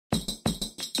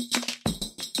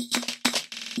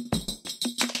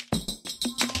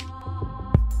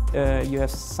you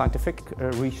have scientific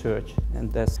research,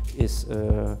 and that is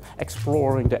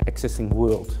exploring the existing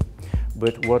world.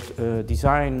 But what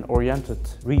design-oriented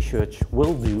research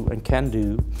will do and can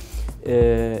do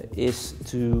is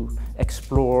to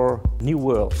explore new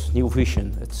worlds, new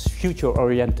vision. It's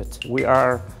future-oriented. We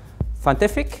are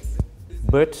scientific,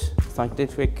 but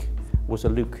scientific with a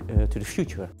look to the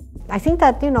future. I think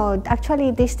that,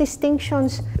 actually these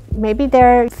distinctions, maybe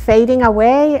they're fading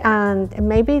away, and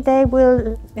maybe they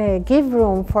will give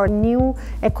room for new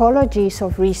ecologies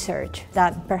of research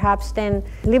that perhaps then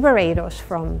liberate us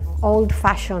from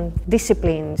old-fashioned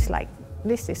disciplines like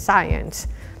this is science,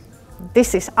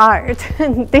 this is art,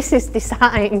 this is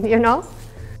design,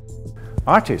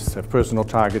 Artists have personal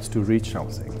targets to reach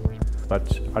something,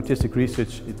 but artistic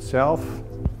research itself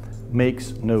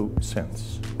makes no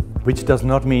sense. Which does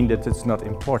not mean that it's not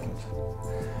important,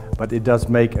 but it does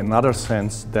make another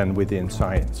sense than within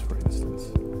science, for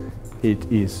instance.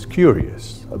 It is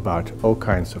curious about all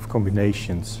kinds of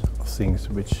combinations of things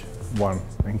which one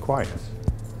inquires.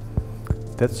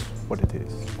 That's what it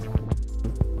is.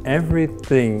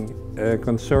 Everything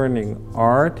concerning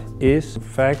art is, in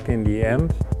fact, in the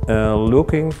end,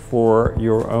 looking for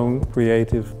your own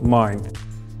creative mind,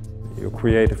 your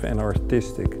creative and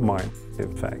artistic mind,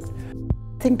 in fact.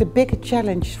 I think the big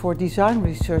challenge for design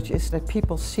research is that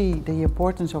people see the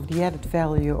importance of the added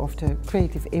value of the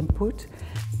creative input,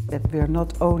 that we are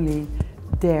not only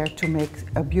there to make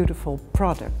a beautiful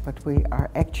product, but we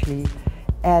are actually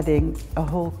adding a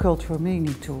whole cultural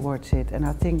meaning towards it. And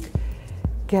I think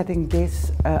getting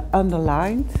this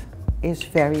underlined is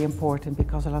very important,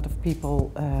 because a lot of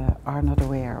people are not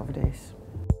aware of this.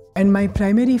 And my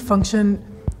primary function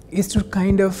is to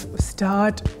kind of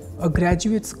start a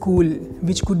graduate school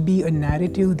which could be a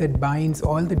narrative that binds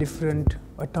all the different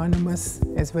autonomous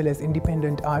as well as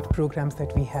independent art programs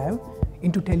that we have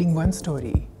into telling one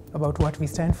story about what we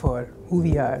stand for, who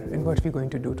we are, and what we're going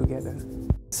to do together.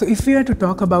 So if we are to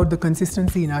talk about the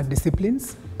consistency in art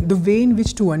disciplines, the way in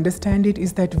which to understand it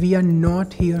is that we are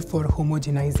not here for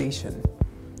homogenization.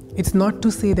 It's not to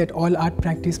say that all art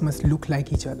practice must look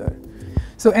like each other.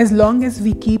 So as long as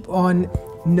we keep on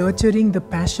nurturing the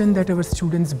passion that our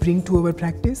students bring to our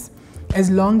practice,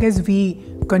 as long as we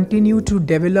continue to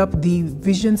develop the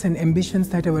visions and ambitions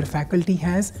that our faculty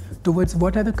has towards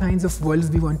what are the kinds of worlds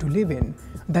we want to live in,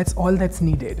 that's all that's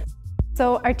needed.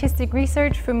 So artistic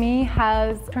research for me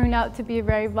has turned out to be a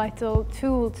very vital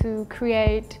tool to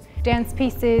create dance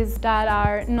pieces that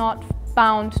are not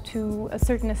bound to a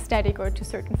certain aesthetic or to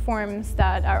certain forms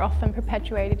that are often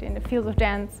perpetuated in the field of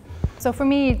dance. So for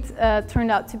me, it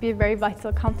turned out to be a very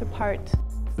vital counterpart.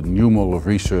 The new model of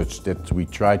research that we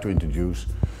try to introduce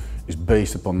is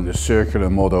based upon the circular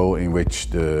model, in which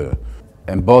the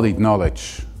embodied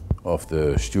knowledge of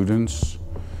the students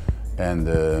and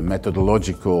the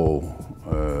methodological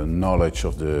knowledge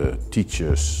of the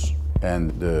teachers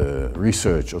and the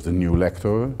research of the new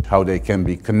lecturer, how they can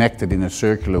be connected in a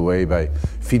circular way by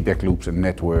feedback loops and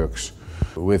networks,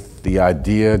 with the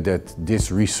idea that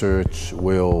this research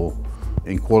will,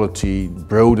 in quality,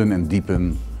 broaden and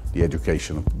deepen the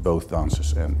education of both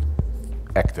dancers and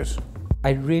actors.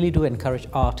 I really do encourage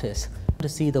artists to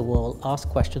see the world, ask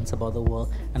questions about the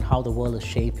world and how the world is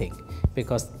shaping,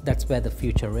 because that's where the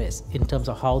future is, in terms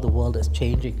of how the world is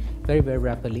changing very, very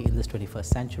rapidly in this 21st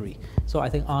century. So I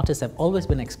think artists have always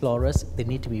been explorers. They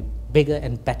need to be bigger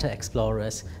and better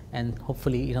explorers, and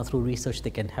hopefully, through research they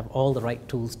can have all the right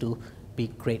tools to be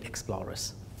great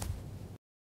explorers.